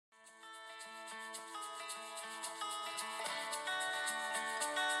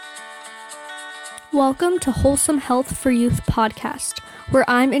Welcome to Wholesome Health for Youth podcast, where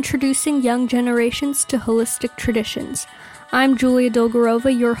I'm introducing young generations to holistic traditions. I'm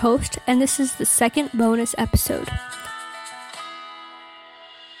Dulgerova, your host, and this is the second bonus episode.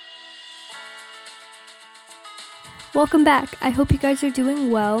 Welcome back. I hope you guys are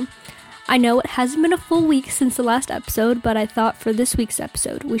doing well. I know it hasn't been a full week since the last episode, but I thought for this week's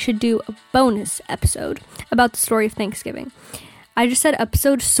episode, we should do a bonus episode about the story of Thanksgiving. I just said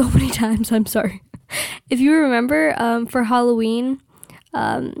episode so many times, I'm sorry. If you remember, for Halloween,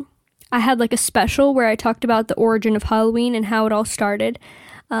 I had like a special where I talked about the origin of Halloween and how it all started.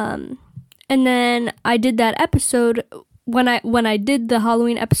 And then I did that episode. When I did the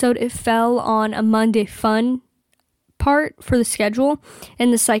Halloween episode, it fell on a Monday Fun part for the schedule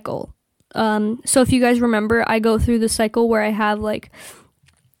and the cycle. So if you guys remember, I go through the cycle where I have like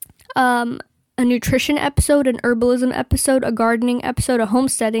a nutrition episode, an herbalism episode, a gardening episode, a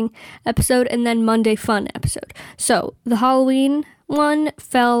homesteading episode, and then Monday Fun episode. So the Halloween one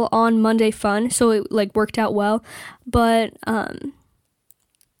fell on Monday Fun, so it like worked out well, but the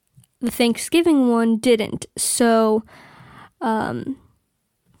Thanksgiving one didn't. So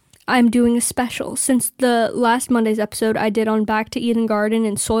I'm doing a special since the last Monday's episode I did on Back to Eden Garden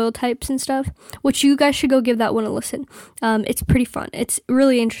and soil types and stuff, which you guys should go give that one a listen. It's pretty fun. It's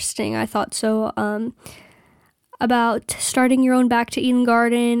really interesting. I thought so. About starting your own Back to Eden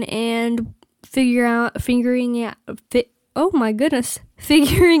garden and figuring out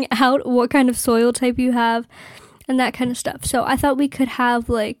what kind of soil type you have and that kind of stuff. So I thought we could have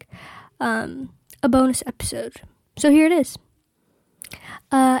like a bonus episode. So here it is.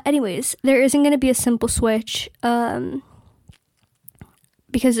 Anyways, there isn't going to be a simple switch,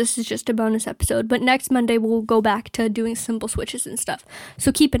 because this is just a bonus episode, but next Monday we'll go back to doing simple switches and stuff, so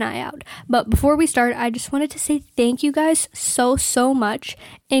keep an eye out. But before we start, I just wanted to say thank you guys so much.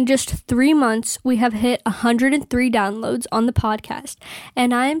 In just 3 months, we have hit 103 downloads on the podcast,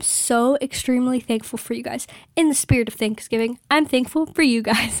 and I am so extremely thankful for you guys. In the spirit of Thanksgiving, I'm thankful for you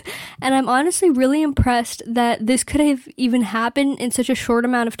guys, and I'm honestly really impressed that this could have even happened in such a short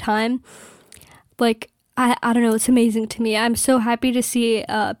amount of time. Like, I don't know, it's amazing to me. I'm so happy to see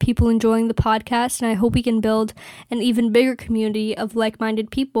people enjoying the podcast, and I hope we can build an even bigger community of like-minded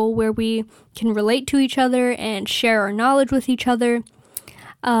people where we can relate to each other and share our knowledge with each other.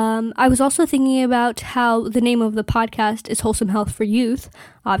 I was also thinking about how the name of the podcast is Wholesome Health for Youth,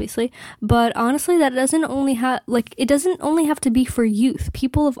 obviously, but honestly, that doesn't only have to be for youth.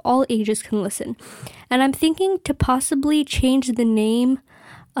 People of all ages can listen, and I'm thinking to possibly change the name,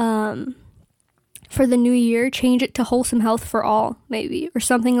 for the new year, change it to Wholesome Health for All, maybe, or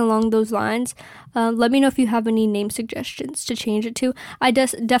something along those lines. Let me know if you have any name suggestions to change it to. I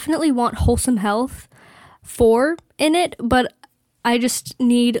definitely want Wholesome Health for in it, but I just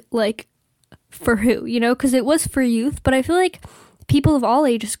need, like, for who, you know, because it was for youth, but I feel like people of all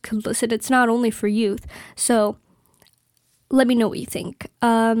ages could listen. It's not only for youth, so let me know what you think.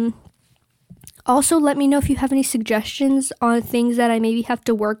 Also, let me know if you have any suggestions on things that I maybe have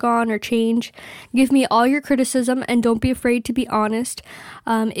to work on or change. Give me all your criticism and don't be afraid to be honest.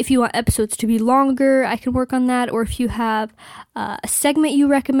 If you want episodes to be longer, I can work on that. Or if you have a segment you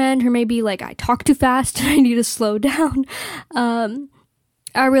recommend, or maybe like I talk too fast and I need to slow down.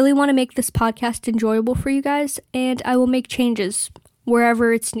 I really want to make this podcast enjoyable for you guys, and I will make changes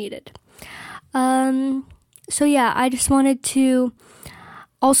wherever it's needed. So yeah, I just wanted to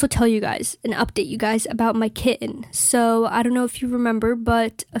also tell you guys and update you guys about my kitten. So I don't know if you remember,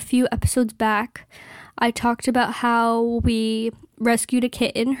 but a few episodes back, I talked about how we rescued a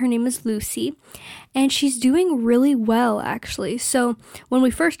kitten. Her name is Lucy, and she's doing really well, actually. So when we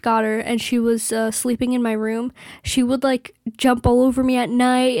first got her and she was sleeping in my room, she would like jump all over me at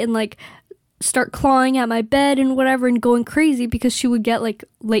night and like start clawing at my bed and whatever and going crazy because she would get like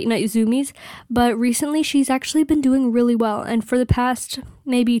late night zoomies. But recently she's actually been doing really well, and for the past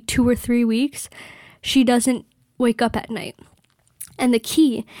maybe 2 or 3 weeks she doesn't wake up at night. And the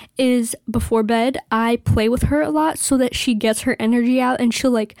key is before bed I play with her a lot so that she gets her energy out, and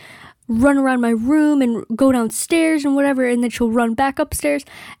she'll like run around my room and go downstairs and whatever, and then she'll run back upstairs,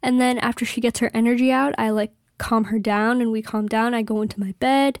 and then after she gets her energy out I like calm her down, and we calm down. I go into my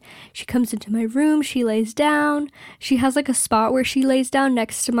bed, she comes into my room, she lays down. She has like a spot where she lays down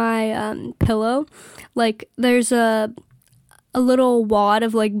next to my pillow. Like there's a little wad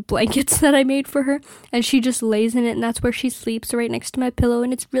of like blankets that I made for her, and she just lays in it, and that's where she sleeps, right next to my pillow,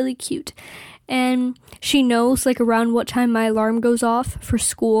 and it's really cute. And she knows like around what time my alarm goes off for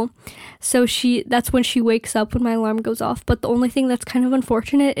school, so that's when she wakes up, when my alarm goes off. But the only thing that's kind of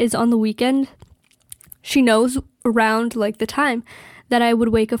unfortunate is on the weekend she knows around like the time that I would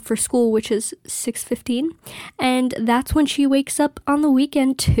wake up for school, which is 6:15, and that's when she wakes up on the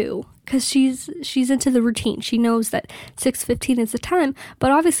weekend too, because she's into the routine. She knows that 6:15 is the time,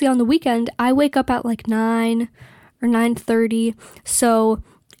 but obviously on the weekend I wake up at like 9 or 9:30, so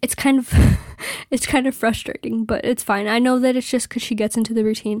it's kind of frustrating, but it's fine. I know that it's just because she gets into the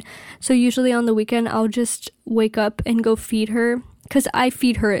routine. So usually on the weekend I'll just wake up and go feed her, because I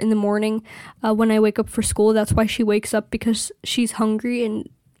feed her in the morning when I wake up for school. That's why she wakes up, because she's hungry and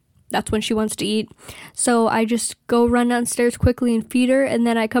that's when she wants to eat. So I just go run downstairs quickly and feed her, and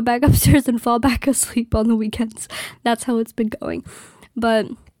then I come back upstairs and fall back asleep on the weekends. That's how it's been going. But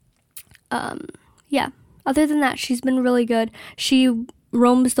yeah, other than that, she's been really good. She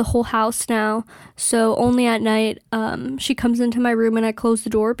roams the whole house now, so only at night she comes into my room and I close the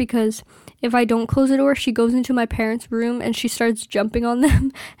door, because if I don't close the door, she goes into my parents' room and she starts jumping on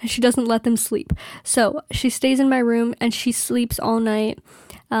them and she doesn't let them sleep. So she stays in my room and she sleeps all night,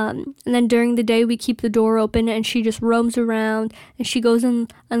 and then during the day we keep the door open and she just roams around, and she goes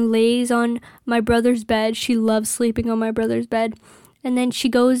and lays on my brother's bed. She loves sleeping on my brother's bed. And then she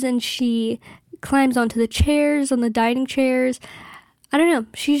goes and she climbs onto the chairs, on the dining chairs. I don't know.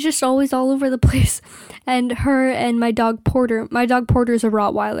 She's just always all over the place. And her and my dog Porter is a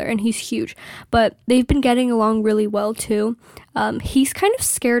Rottweiler and he's huge, but they've been getting along really well too. He's kind of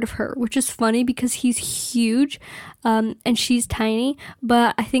scared of her, which is funny because he's huge, and she's tiny,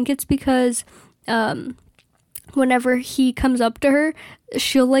 but I think it's because, whenever he comes up to her,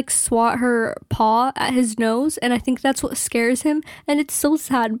 she'll like swat her paw at his nose, and I think that's what scares him, and it's so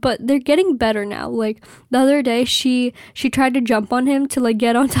sad, but they're getting better now. Like the other day she tried to jump on him to like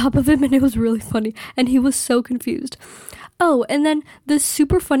get on top of him, and it was really funny, and he was so confused. Oh, and then this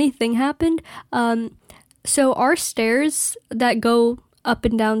super funny thing happened. So our stairs that go up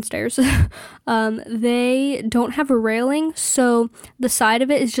and downstairs, they don't have a railing, so the side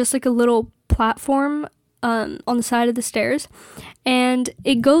of it is just like a little platform on the side of the stairs, and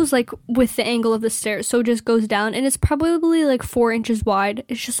it goes like with the angle of the stairs, so it just goes down, and it's probably like 4 inches wide.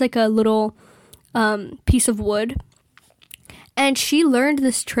 It's just like a little piece of wood, and she learned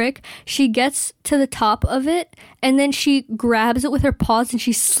this trick. She gets to the top of it and then she grabs it with her paws and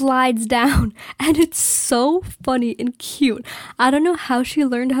she slides down, and it's so funny and cute. I don't know how she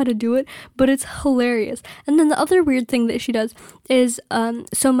learned how to do it, but it's hilarious. And then the other weird thing that she does is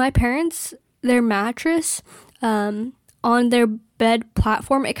so my parents, their mattress on their bed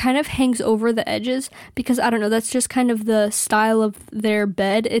platform, it kind of hangs over the edges, because I don't know, that's just kind of the style of their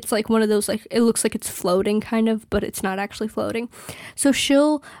bed. It's like one of those, like, it looks like it's floating kind of, but it's not actually floating. So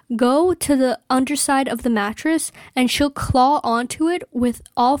she'll go to the underside of the mattress and she'll claw onto it with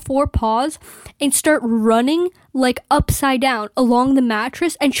all 4 paws and start running like upside down along the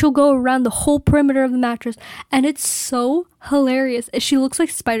mattress, and she'll go around the whole perimeter of the mattress, and it's so hilarious. She looks like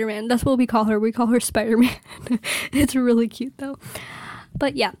Spider-Man. That's what we call her. We call her Spider-Man. It's really cute though.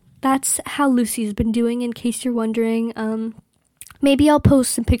 But yeah, that's how Lucy's been doing, in case you're wondering. Maybe I'll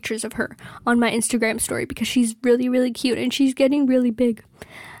post some pictures of her on my Instagram story, because she's really, really cute and she's getting really big.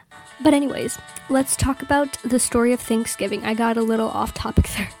 But anyways, let's talk about the story of Thanksgiving. I got a little off topic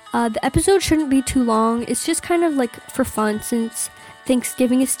there. The episode shouldn't be too long. It's just kind of like for fun, since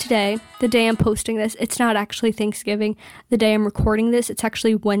Thanksgiving is today, the day I'm posting this. It's not actually Thanksgiving the day I'm recording this. It's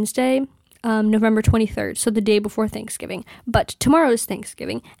actually Wednesday, November 23rd, so the day before Thanksgiving. But tomorrow is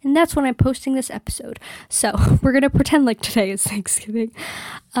Thanksgiving, and that's when I'm posting this episode. So we're going to pretend like today is Thanksgiving.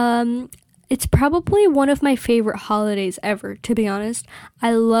 It's probably one of my favorite holidays ever, to be honest.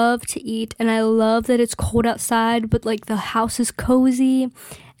 I love to eat, and I love that it's cold outside, but like the house is cozy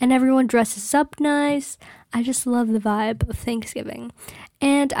and everyone dresses up nice. I just love the vibe of Thanksgiving.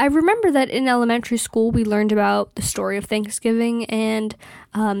 And I remember that in elementary school we learned about the story of Thanksgiving and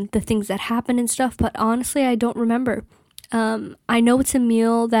the things that happen and stuff, but honestly I don't remember. I know it's a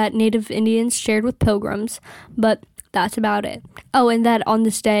meal that Native Indians shared with pilgrims, but that's about it. Oh, and that on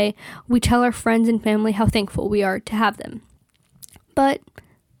this day, we tell our friends and family how thankful we are to have them. But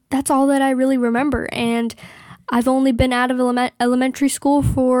that's all that I really remember, and I've only been out of elementary school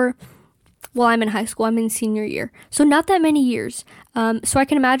for, well, I'm in high school, I'm in senior year, so not that many years. So I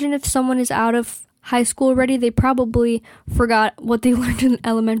can imagine if someone is out of high school already, they probably forgot what they learned in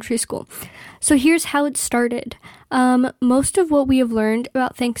elementary school. So here's how it started. Most of what we have learned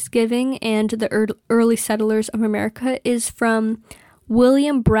about Thanksgiving and the early settlers of America is from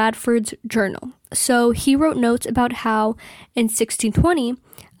William Bradford's journal. So he wrote notes about how in 1620,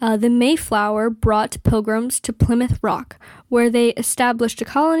 the Mayflower brought pilgrims to Plymouth Rock, where they established a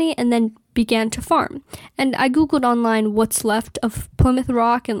colony and then began to farm. And I googled online what's left of Plymouth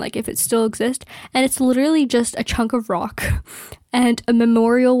Rock and like if it still exists, and it's literally just a chunk of rock and a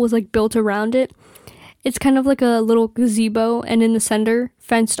memorial was like built around it. It's kind of like a little gazebo, and in the center,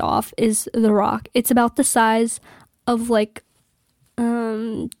 fenced off, is the rock. It's about the size of like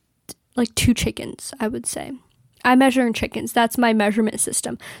 2 chickens, I would say. I measure in chickens. That's my measurement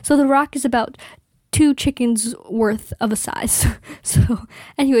system. So the rock is about 2 chickens worth of a size. So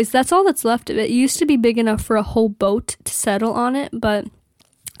anyways, that's all that's left of it. It used to be big enough for a whole boat to settle on it, but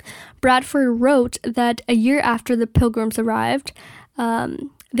Bradford wrote that a year after the Pilgrims arrived,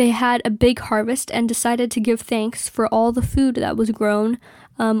 they had a big harvest and decided to give thanks for all the food that was grown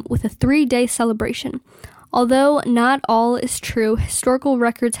with a 3-day celebration. Although not all is true, historical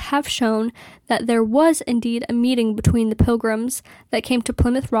records have shown that there was indeed a meeting between the Pilgrims that came to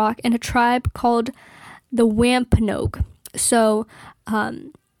Plymouth Rock and a tribe called the Wampanoag. So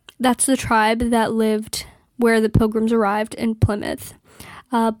that's the tribe that lived where the Pilgrims arrived in Plymouth.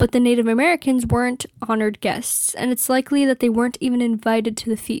 But the Native Americans weren't honored guests, and it's likely that they weren't even invited to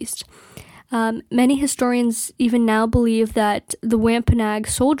the feast. Many historians even now believe that the Wampanoag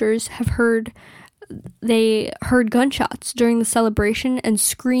soldiers heard gunshots during the celebration and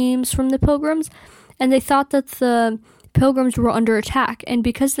screams from the Pilgrims, and they thought that the Pilgrims were under attack, and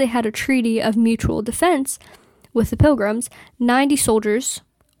because they had a treaty of mutual defense with the Pilgrims, 90 soldiers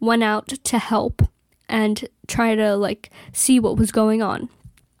went out to help and try to see what was going on.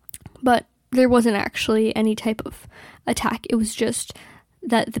 But there wasn't actually any type of attack. It was just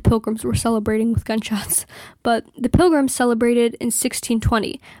that the Pilgrims were celebrating with gunshots. But the Pilgrims celebrated in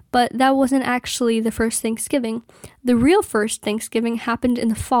 1620, but that wasn't actually the first Thanksgiving. The real first Thanksgiving happened in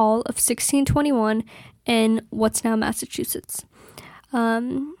the fall of 1621 in what's now Massachusetts.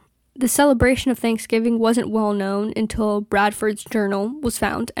 The celebration of Thanksgiving wasn't well known until Bradford's journal was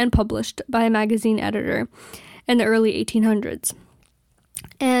found and published by a magazine editor in the early 1800s.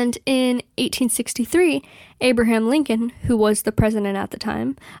 And in 1863, Abraham Lincoln, who was the president at the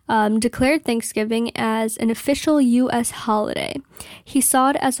time, declared Thanksgiving as an official U.S. holiday. He saw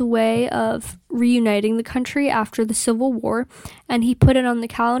it as a way of reuniting the country after the Civil War, and he put it on the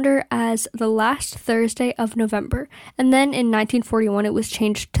calendar as the last Thursday of November. And then in 1941, it was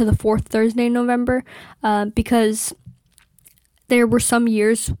changed to the fourth Thursday in November because there were some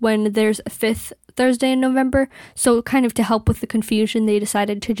years when there's a fifth Thursday in November, so kind of to help with the confusion, they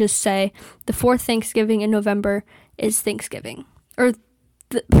decided to just say the fourth Thanksgiving in November is Thanksgiving. The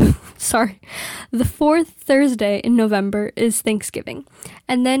fourth Thursday in November is Thanksgiving.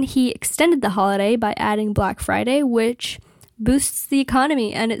 And then he extended the holiday by adding Black Friday, which boosts the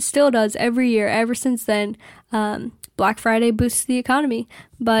economy, and it still does every year. Ever since then, Black Friday boosts the economy.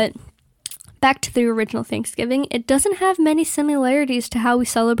 But back to the original Thanksgiving, it doesn't have many similarities to how we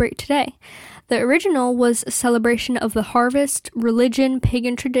celebrate today. The original was a celebration of the harvest, religion,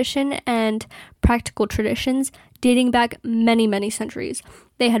 pagan tradition, and practical traditions dating back many, many centuries.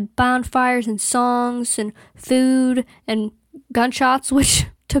 They had bonfires and songs and food and gunshots, which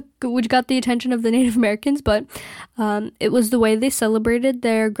got the attention of the Native Americans, but it was the way they celebrated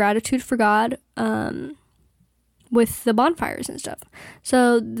their gratitude for God with the bonfires and stuff.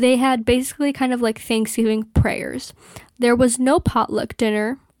 So they had basically kind of like Thanksgiving prayers. There was no potluck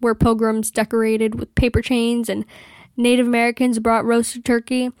dinner where pilgrims decorated with paper chains and Native Americans brought roasted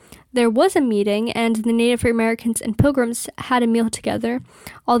turkey. There was a meeting, and the Native Americans and pilgrims had a meal together,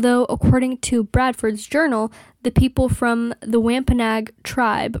 although according to Bradford's journal, the people from the Wampanoag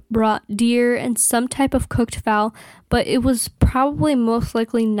tribe brought deer and some type of cooked fowl, but it was probably most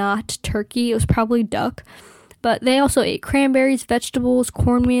likely not turkey. It was probably duck. But they also ate cranberries, vegetables,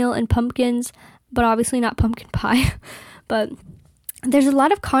 cornmeal, and pumpkins, but obviously not pumpkin pie. But there's a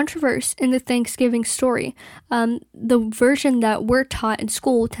lot of controversy in the Thanksgiving story. The version that we're taught in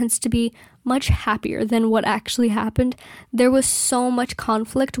school tends to be much happier than what actually happened. There was so much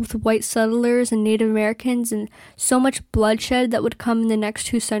conflict with white settlers and Native Americans and so much bloodshed that would come in the next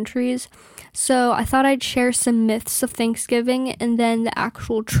 2 centuries. So I thought I'd share some myths of Thanksgiving and then the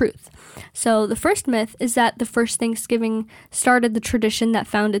actual truth. So the first myth is that the first Thanksgiving started the tradition that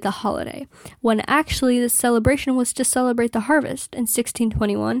founded the holiday, when actually the celebration was to celebrate the harvest in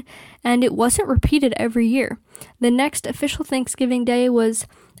 1621, and it wasn't repeated every year. The next official Thanksgiving Day was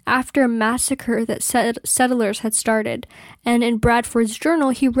after a massacre that settlers had started, and in Bradford's journal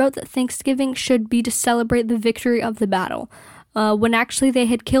he wrote that Thanksgiving should be to celebrate the victory of the battle. when actually they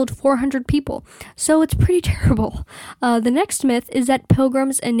had killed 400 people. So it's pretty terrible. The next myth is that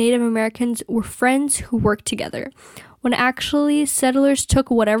Pilgrims and Native Americans were friends who worked together, when actually settlers took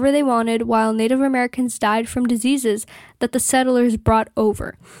whatever they wanted, while Native Americans died from diseases that the settlers brought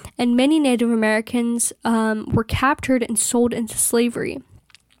over. And many Native Americans were captured and sold into slavery.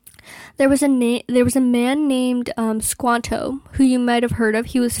 There was a man named Squanto, who you might have heard of.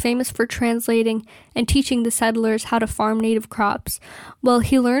 He was famous for translating and teaching the settlers how to farm native crops. Well,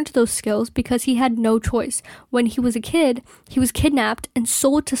 he learned those skills because he had no choice. When he was a kid, he was kidnapped and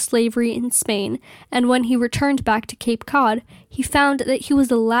sold to slavery in Spain, and when he returned back to Cape Cod, he found that he was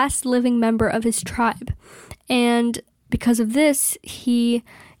the last living member of his tribe. And because of this, he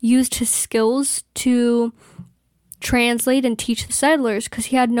used his skills to translate and teach the settlers because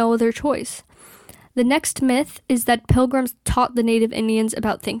he had no other choice. The next myth is that Pilgrims taught the Native Indians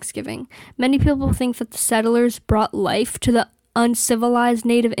about Thanksgiving. Many people think that the settlers brought life to the uncivilized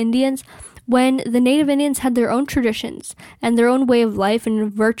Native Indians, when the Native Indians had their own traditions and their own way of life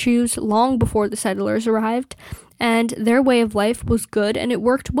and virtues long before the settlers arrived, and their way of life was good and it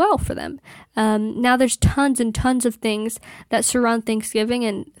worked well for them. Now there's tons and tons of things that surround Thanksgiving,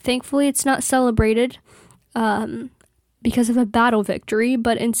 and thankfully it's not celebrated because of a battle victory,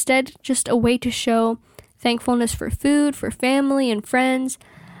 but instead just a way to show thankfulness for food, for family and friends,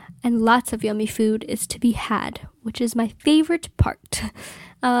 and lots of yummy food is to be had, which is my favorite part.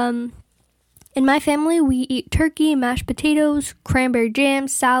 In my family, we eat turkey, mashed potatoes, cranberry jam,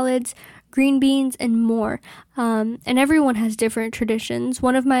 salads, green beans, and more. And everyone has different traditions.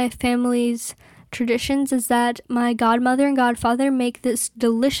 One of my family's traditions is that my godmother and godfather make this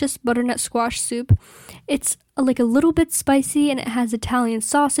delicious butternut squash soup. It's like a little bit spicy and it has Italian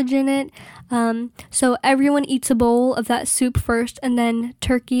sausage in it. So everyone eats a bowl of that soup first and then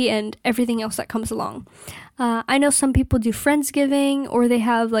turkey and everything else that comes along. I know some people do Friendsgiving, or they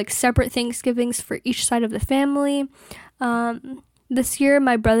have like separate Thanksgivings for each side of the family. This year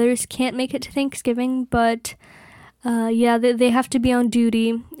my brothers can't make it to Thanksgiving, but they have to be on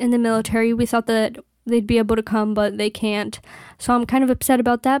duty in the military. We thought that they'd be able to come, but they can't. So I'm kind of upset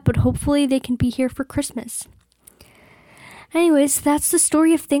about that, but hopefully they can be here for Christmas. Anyways, that's the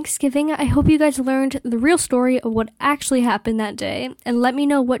story of Thanksgiving. I hope you guys learned the real story of what actually happened that day, and let me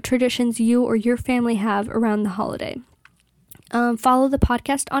know what traditions you or your family have around the holiday. Follow the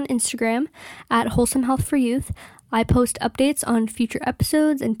podcast on Instagram at Wholesome Health for Youth. I post updates on future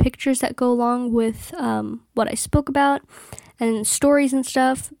episodes and pictures that go along with what I spoke about and stories and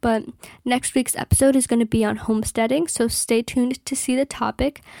stuff. But next week's episode is going to be on homesteading, so stay tuned to see the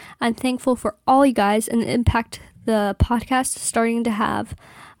topic. I'm thankful for all you guys and the impact the podcast is starting to have.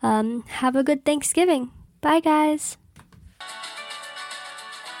 Have a good Thanksgiving. Bye, guys.